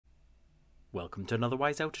Welcome to another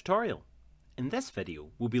Wise Out tutorial. In this video,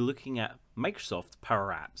 we'll be looking at Microsoft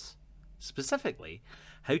Power Apps, specifically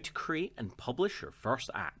how to create and publish your first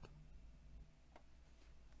app.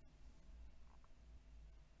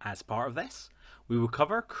 As part of this, we will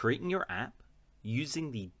cover creating your app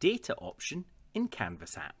using the data option in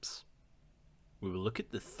Canvas apps. We will look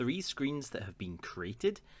at the 3 screens that have been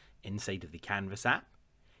created inside of the Canvas app,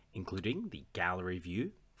 including the gallery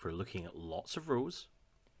view for looking at lots of rows,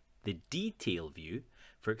 the detail view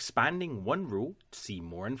for expanding one row to see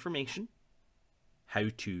more information, how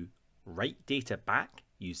to write data back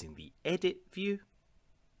using the edit view,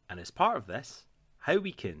 and as part of this, how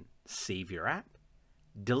we can save your app,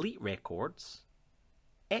 delete records,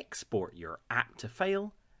 export your app to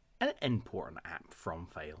file, and import an app from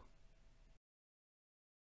file.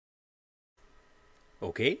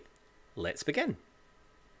 Okay, let's begin.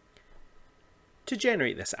 To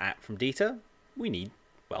generate this app from data, we need,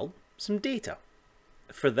 well, some data.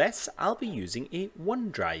 For this, I'll be using a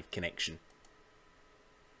OneDrive connection.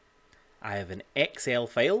 I have an Excel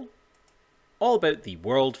file all about the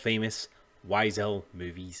world famous Wiseout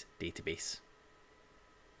Movies database.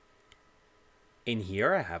 In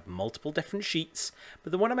here I have multiple different sheets,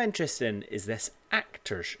 but the one I'm interested in is this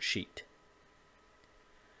Actors sheet.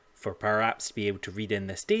 For Power Apps to be able to read in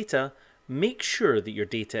this data, make sure that your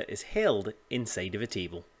data is held inside of a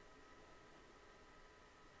table.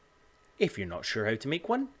 If you're not sure how to make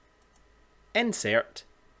one, insert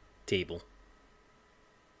table.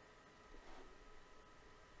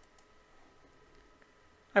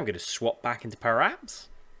 I'm going to swap back into Power Apps.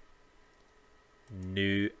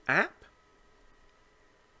 New app.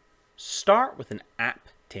 Start with an app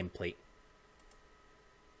template.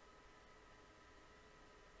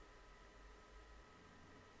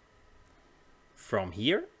 From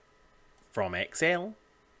here, from Excel,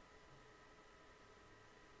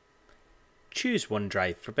 choose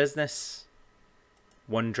OneDrive for Business,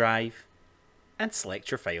 OneDrive, and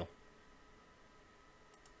select your file.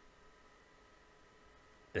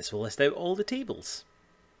 This will list out all the tables.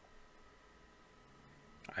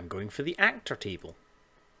 I'm going for the Actor table.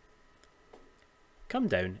 Come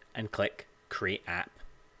down and click Create App.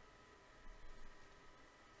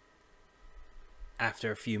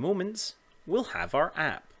 After a few moments, we'll have our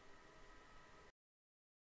app.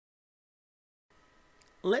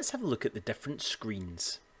 Let's have a look at the different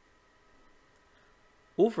screens.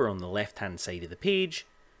 Over on the left hand side of the page,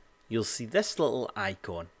 you'll see this little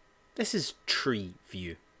icon. This is Tree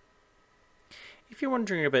View. If you're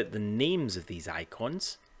wondering about the names of these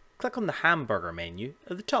icons, click on the hamburger menu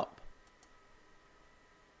at the top.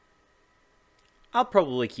 I'll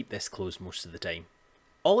probably keep this closed most of the time.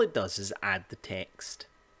 All it does is add the text.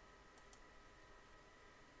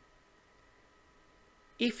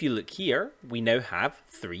 If you look here, we now have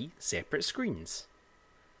 3 separate screens.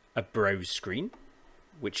 A browse screen,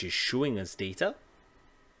 which is showing us data.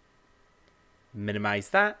 Minimize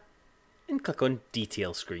that and click on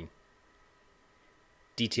detail screen.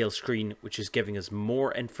 Detail screen, which is giving us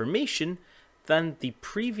more information than the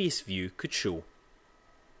previous view could show.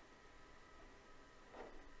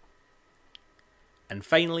 And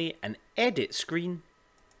finally, an edit screen,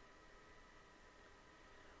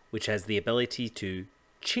 which has the ability to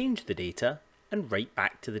change the data and write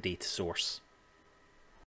back to the data source.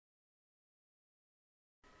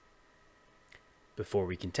 Before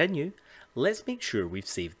we continue, let's make sure we've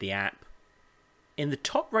saved the app. In the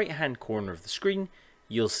top right hand corner of the screen,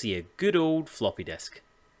 you'll see a good old floppy disk.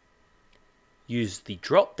 Use the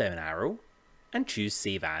drop down arrow and choose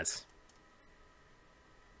Save As.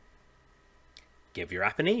 Give your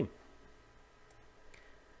app a name.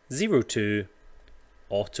 02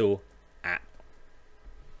 Auto App.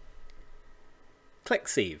 Click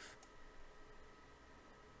Save.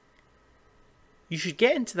 You should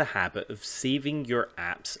get into the habit of saving your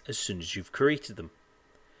apps as soon as you've created them.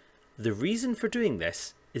 The reason for doing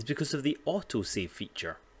this is because of the Autosave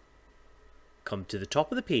feature. Come to the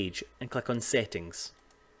top of the page and click on Settings.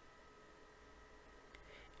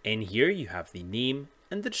 In here you have the name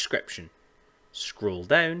and the description. Scroll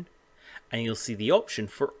down and you'll see the option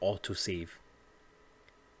for Autosave.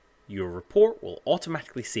 Your report will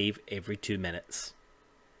automatically save every 2 minutes.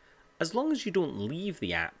 As long as you don't leave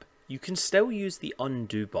the app, you can still use the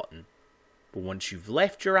undo button, but once you've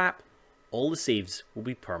left your app, all the saves will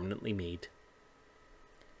be permanently made.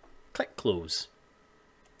 Click Close.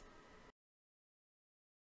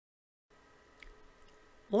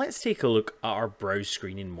 Let's take a look at our browse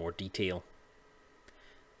screen in more detail.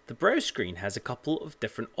 The browse screen has a couple of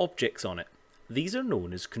different objects on it. These are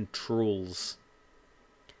known as controls.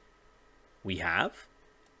 We have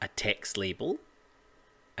a text label,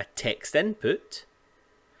 a text input,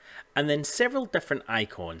 and then several different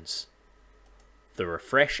icons. The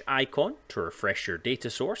refresh icon to refresh your data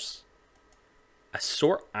source, a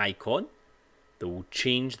sort icon that will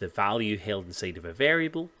change the value held inside of a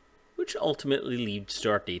variable, which ultimately leads to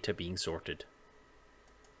our data being sorted,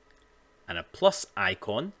 and a plus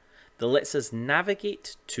icon that lets us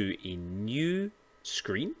navigate to a new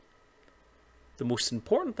screen. The most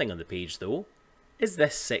important thing on the page though is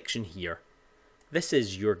this section here. This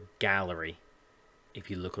is your gallery. If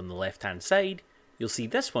you look on the left hand side, you'll see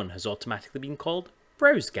this one has automatically been called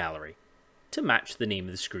Browse Gallery to match the name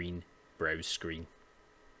of the screen, Browse Screen.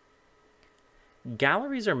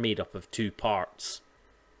 Galleries are made up of two parts.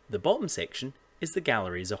 The bottom section is the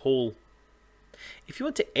gallery as a whole. If you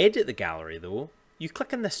want to edit the gallery though, you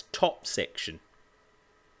click on this top section.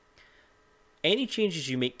 Any changes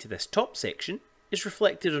you make to this top section is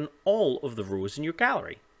reflected on all of the rows in your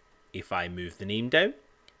gallery. If I move the name down,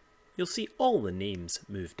 you'll see all the names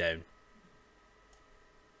move down.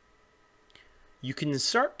 You can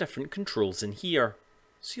insert different controls in here,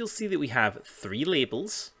 so you'll see that we have 3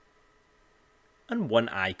 labels and 1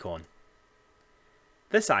 icon.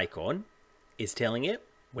 This icon is telling it,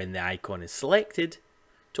 when the icon is selected,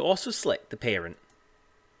 to also select the parent.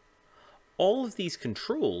 All of these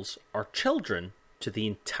controls are children to the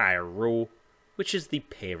entire row, which is the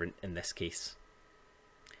parent in this case.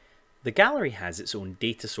 The gallery has its own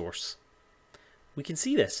data source. We can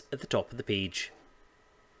see this at the top of the page.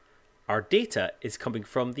 Our data is coming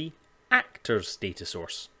from the actors data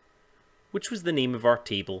source, which was the name of our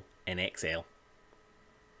table in Excel.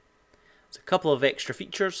 There's a couple of extra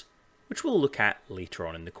features which we'll look at later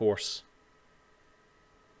on in the course.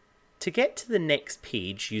 To get to the next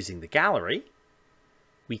page using the gallery,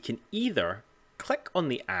 we can either click on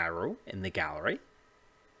the arrow in the gallery,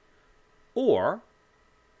 or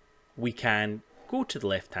we can go to the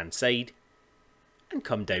left hand side and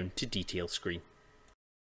come down to detail screen.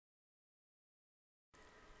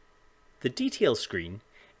 The detail screen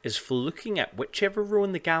is for looking at whichever row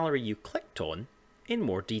in the gallery you clicked on in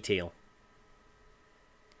more detail.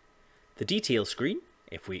 The detail screen,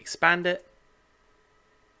 if we expand it,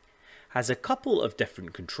 has a couple of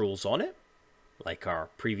different controls on it, like our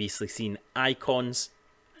previously seen icons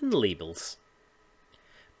and labels.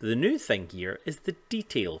 But the new thing here is the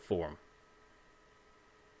detail form.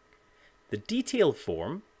 The detail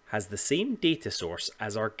form has the same data source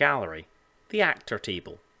as our gallery, the actor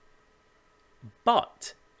table.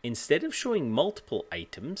 But instead of showing multiple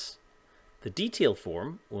items, the detail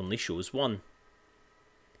form only shows one.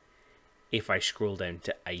 If I scroll down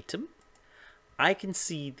to item, I can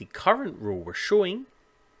see the current row we're showing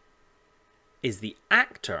is the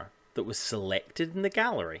actor that was selected in the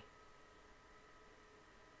gallery.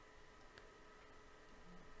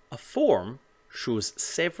 A form shows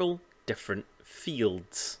several different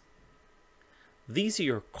fields. These are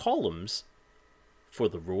your columns for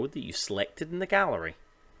the row that you selected in the gallery.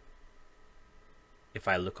 If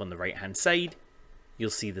I look on the right hand side, you'll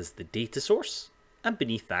see there's the data source, and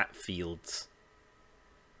beneath that fields.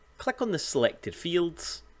 Click on the selected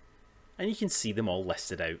fields and you can see them all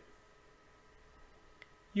listed out.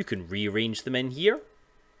 You can rearrange them in here,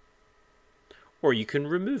 or you can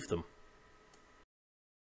remove them.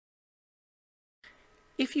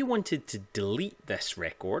 If you wanted to delete this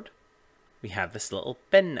record, we have this little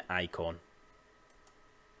bin icon.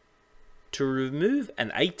 To remove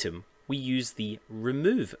an item, we use the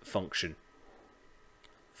remove function,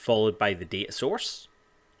 followed by the data source,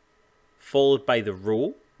 followed by the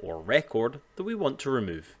row or record that we want to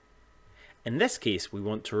remove. In this case, we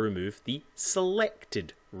want to remove the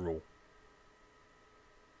selected row.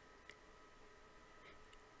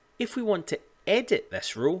 If we want to edit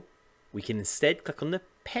this row, we can instead click on the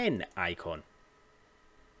pen icon.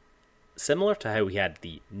 Similar to how we had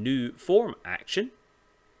the new form action,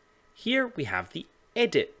 here we have the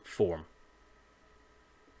edit form.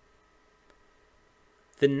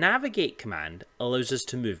 The navigate command allows us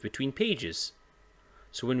to move between pages.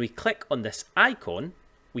 So when we click on this icon,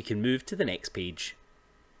 we can move to the next page.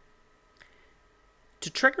 To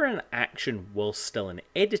trigger an action while still in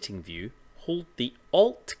editing view, hold the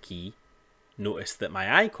Alt key. Notice that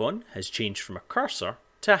my icon has changed from a cursor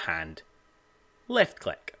to a hand. Left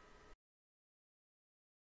click.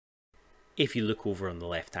 If you look over on the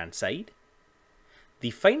left hand side,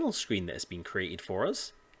 the final screen that has been created for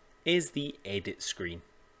us is the edit screen.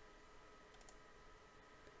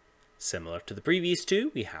 Similar to the previous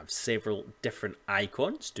two, we have several different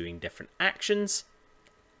icons doing different actions,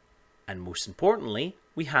 and most importantly,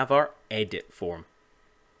 we have our edit form.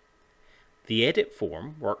 The edit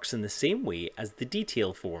form works in the same way as the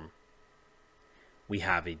detail form. we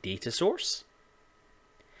have a data source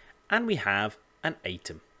and we have an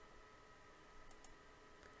item.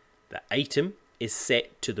 The item is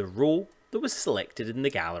set to the row that was selected in the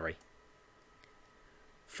gallery.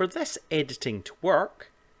 For this editing to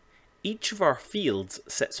work, each of our fields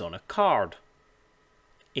sits on a card.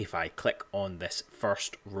 If I click on this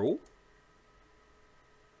first row,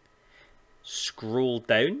 scroll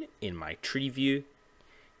down in my tree view,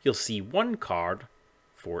 you'll see one card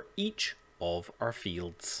for each of our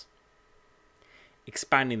fields.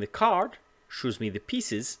 Expanding the card shows me the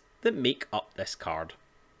pieces that make up this card.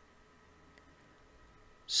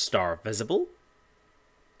 Star visible.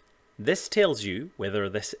 This tells you whether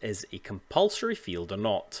this is a compulsory field or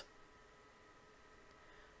not.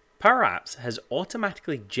 Power Apps has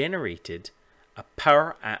automatically generated a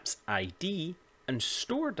Power Apps ID and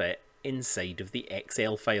stored it inside of the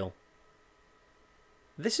Excel file.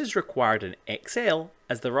 This is required in Excel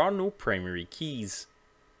as there are no primary keys,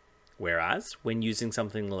 whereas when using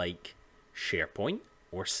something like SharePoint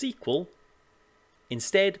or SQL,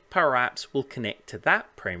 instead Power Apps will connect to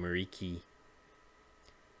that primary key.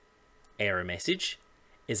 Error message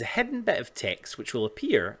is a hidden bit of text which will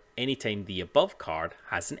appear anytime the above card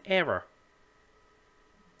has an error.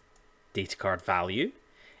 Data card value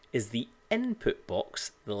is the input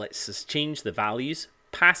box that lets us change the values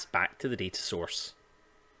passed back to the data source.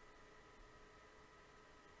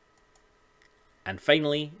 And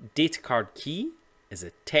finally, data card key is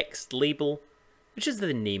a text label, which is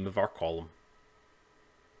the name of our column.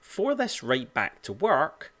 For this write back to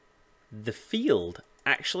work, the field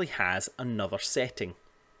actually has another setting.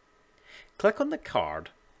 Click on the card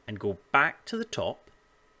and go back to the top,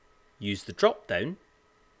 use the drop down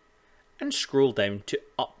and scroll down to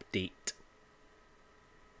update.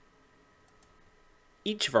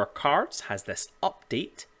 Each of our cards has this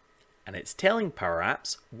update and it's telling Power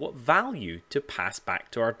Apps what value to pass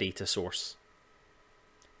back to our data source.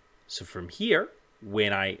 So from here,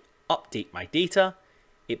 when I update my data,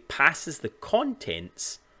 it passes the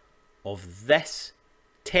contents of this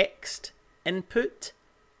text input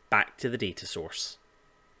back to the data source.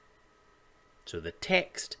 So the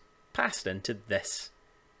text passed into this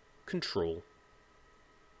control.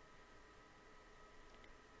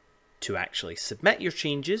 To actually submit your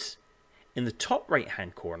changes, in the top right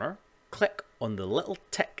hand corner, click on the little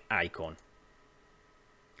tick icon.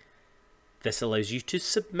 This allows you to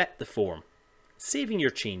submit the form, saving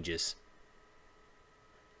your changes.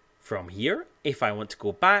 From here, if I want to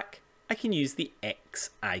go back, I can use the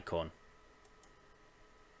X icon.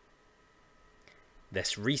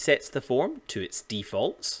 This resets the form to its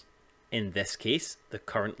defaults, in this case the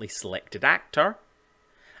currently selected actor,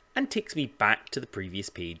 and takes me back to the previous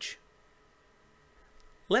page.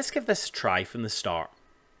 Let's give this a try from the start.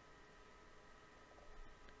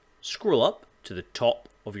 Scroll up to the top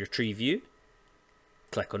of your tree view,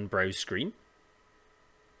 click on Browse Screen,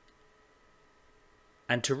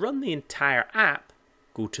 and to run the entire app,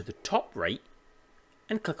 go to the top right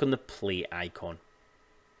and click on the play icon,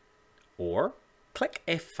 or click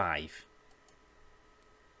F5.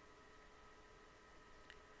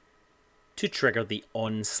 To trigger the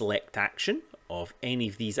on select action of any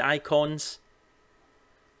of these icons,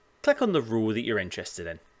 click on the row that you're interested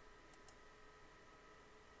in.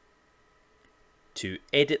 To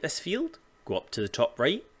edit this field, go up to the top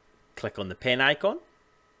right, click on the pen icon,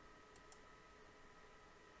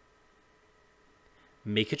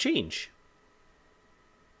 make a change.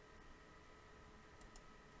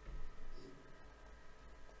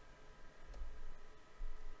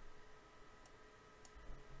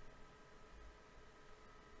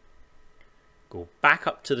 Go back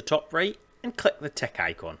up to the top right and click the tick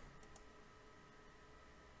icon.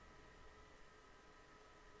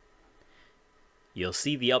 You'll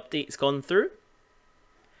see the update's gone through.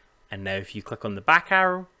 And now if you click on the back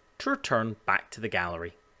arrow to return back to the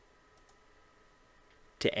gallery.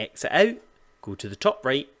 To exit out, go to the top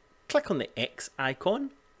right, click on the X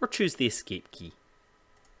icon or choose the escape key.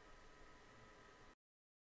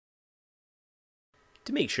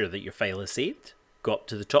 To make sure that your file is saved, go up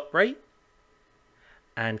to the top right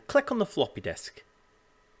and click on the floppy disk.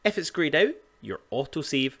 If it's grayed out, your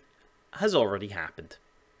autosave has already happened.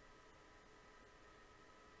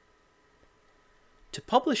 To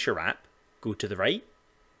publish your app, go to the right,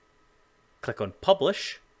 click on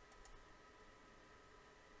Publish,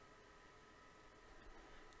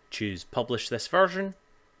 choose Publish this version,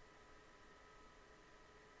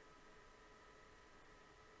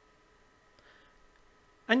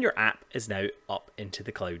 and your app is now up into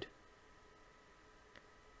the cloud.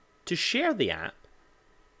 To share the app,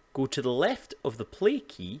 go to the left of the play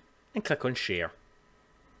key and click on Share.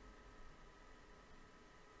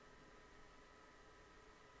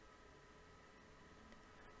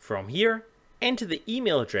 From here, enter the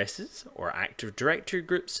email addresses or Active Directory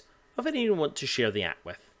groups of anyone you want to share the app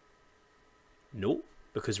with. Note,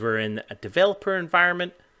 because we're in a developer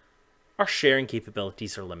environment, our sharing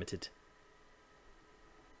capabilities are limited.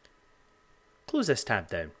 Close this tab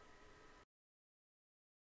down.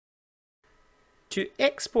 To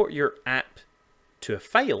export your app to a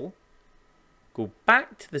file, go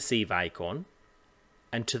back to the save icon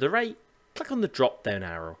and to the right, click on the drop down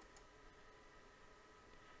arrow.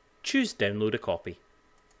 Choose Download a Copy.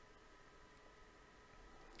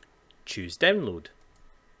 Choose Download.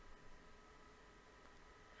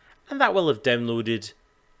 And that will have downloaded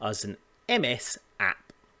as an MS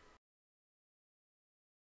app.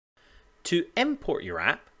 To import your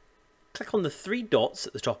app, click on the three dots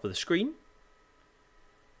at the top of the screen.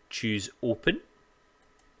 Choose Open.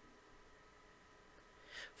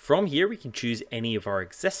 From here we can choose any of our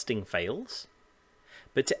existing files,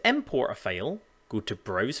 but to import a file, go to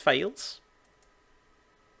Browse Files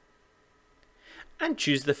and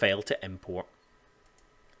choose the file to import.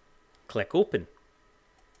 Click Open.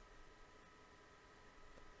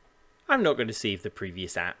 I'm not going to save the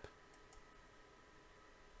previous app.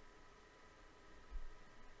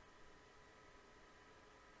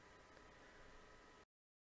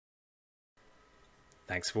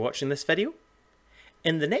 Thanks for watching this video.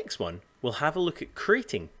 In the next one, we'll have a look at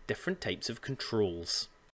creating different types of controls.